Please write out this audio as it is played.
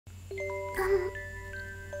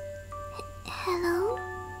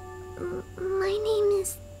My name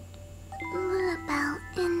is Lullabelle,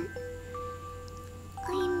 and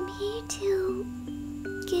I'm here to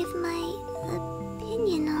give my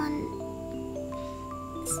opinion on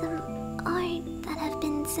some art that have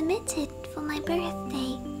been submitted for my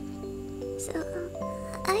birthday. So,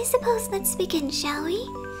 I suppose let's begin, shall we?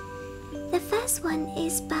 The first one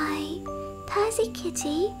is by Percy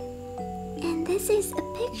Kitty, and this is a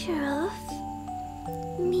picture of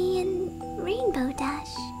me and Rainbow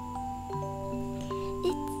Dash.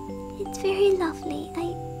 It's very lovely.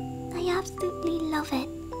 I absolutely love it.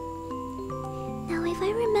 Now, if I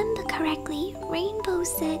remember correctly, Rainbow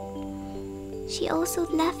said she also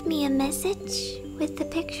left me a message with the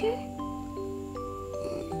picture.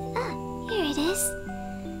 Here it is.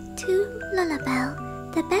 To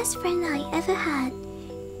Lullabelle, the best friend I ever had.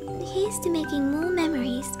 Here's to making more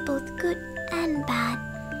memories, both good and bad.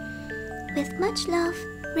 With much love,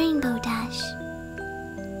 Rainbow Dash.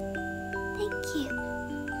 Thank you.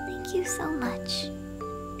 Thank you so much.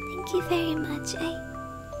 Thank you very much.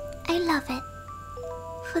 I love it.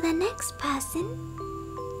 For the next person,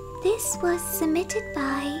 this was submitted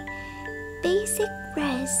by Basic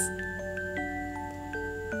Res.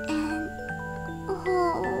 And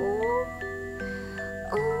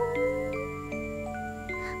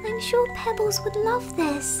I'm sure Pebbles would love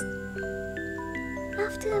this.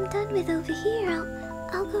 After I'm done with over here,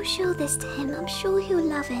 I'll go show this to him. I'm sure he'll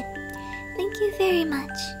love it. Thank you very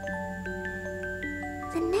much.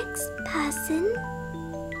 The next person,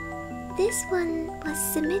 this one was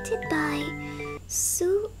submitted by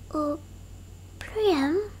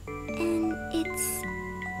Priam, and it's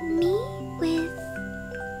me with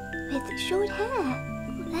short hair.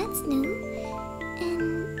 Well, that's new.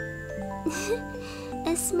 And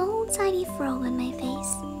a small tiny fro on my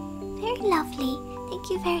face. Very lovely. Thank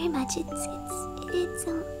you very much.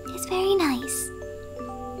 It's very nice.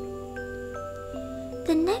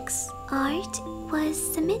 The next art was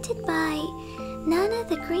submitted by Nana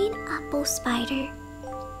the Green Apple Spider.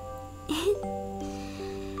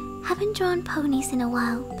 Haven't drawn ponies in a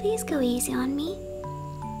while. Please go easy on me.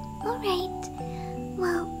 Alright.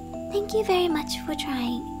 Well, thank you very much for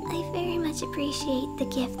trying. I very much appreciate the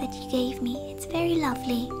gift that you gave me. It's very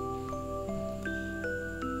lovely.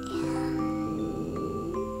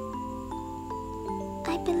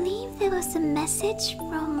 I believe there was a message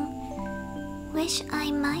from Wish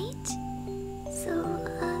I Might. So,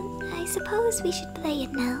 I suppose we should play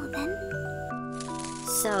it now then.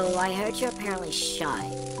 So, I heard you're apparently shy.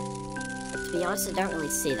 But to be honest, I don't really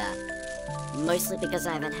see that. Mostly because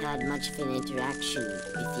I haven't had much of an interaction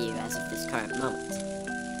with you as of this current moment.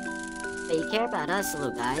 But you care about us,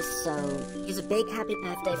 little guys, so here's a big happy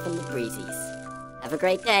birthday from the Breezies. Have a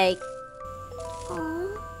great day! Oh,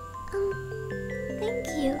 thank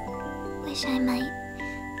you, Wish I Might.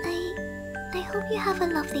 I hope you have a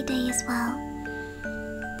lovely day as well.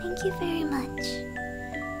 Thank you very much.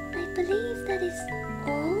 I believe that is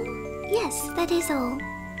all? Yes, that is all.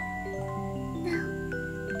 Now,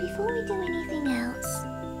 before we do anything else,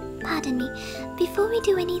 pardon me, before we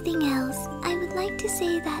do anything else, I would like to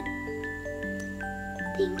say that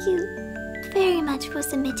thank you very much for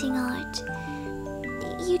submitting art.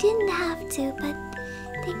 You didn't have to, but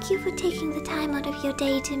thank you for taking the time out of your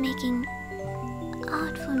day to making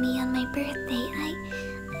art for me on my birthday.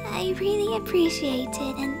 I really appreciate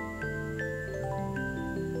it, and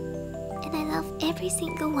I love every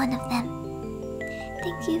single one of them.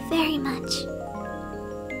 Thank you very much.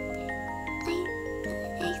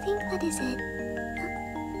 I think that is it.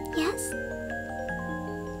 Yes?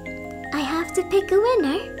 I have to pick a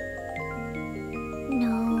winner?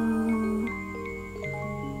 No.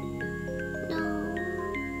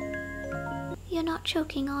 You're not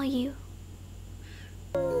joking, are you?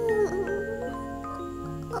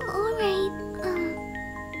 Alright,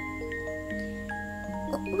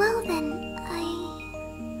 well then,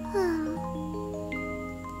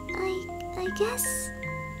 I guess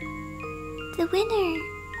the winner,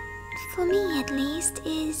 for me at least,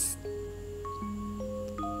 is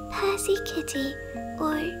Percy Kitty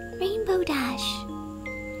or Rainbow Dash.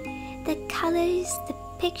 The colors, the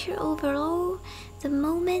picture overall, the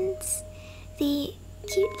moments, the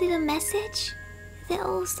cute little message, they're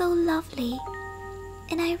all so lovely.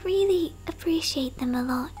 And I really appreciate them a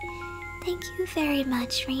lot. Thank you very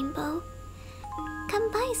much, Rainbow. Come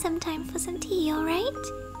by sometime for some tea, alright?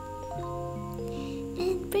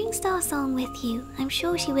 And bring Star Song with you. I'm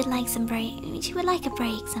sure she would like some break. She would like a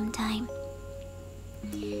break sometime.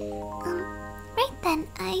 Right then,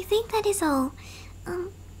 I think that is all.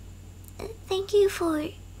 Thank you for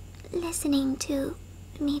listening to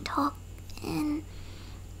me talk, and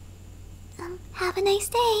have a nice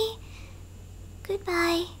day.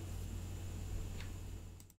 Goodbye.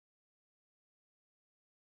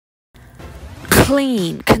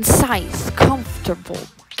 Clean, concise, comfortable,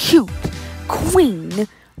 cute, queen,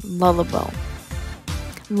 Lullabelle.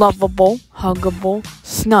 Lovable, huggable,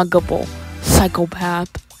 snuggable, psychopath,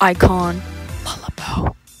 icon,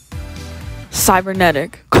 Lullabelle.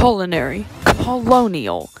 Cybernetic, culinary,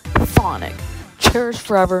 colonial, phonic, cherished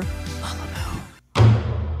forever,